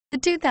The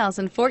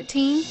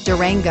 2014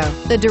 Durango.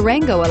 The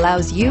Durango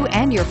allows you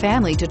and your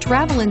family to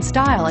travel in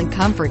style and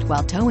comfort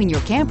while towing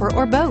your camper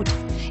or boat.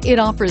 It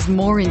offers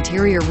more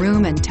interior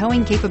room and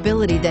towing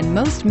capability than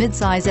most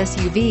midsize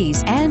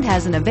SUVs and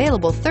has an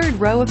available third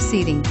row of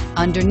seating.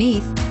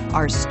 Underneath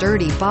are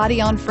sturdy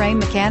body-on-frame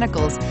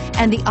mechanicals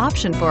and the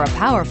option for a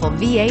powerful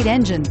V8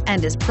 engine,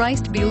 and is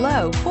priced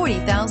below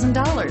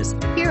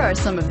 $40,000. Here are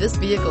some of this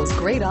vehicle's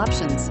great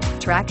options: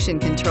 traction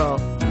control,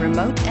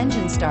 remote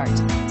engine start,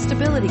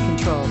 stability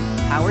control,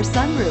 power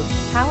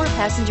sunroof, power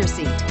passenger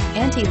seat,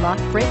 anti-lock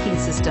braking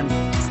system,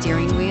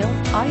 steering wheel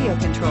audio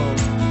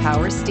controls,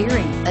 power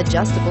steering,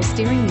 adjustable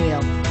steering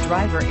wheel,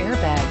 driver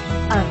airbag.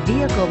 A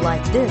vehicle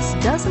like this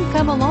doesn't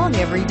come along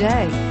every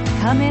day.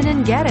 Come in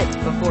and get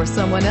it before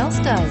someone else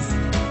does.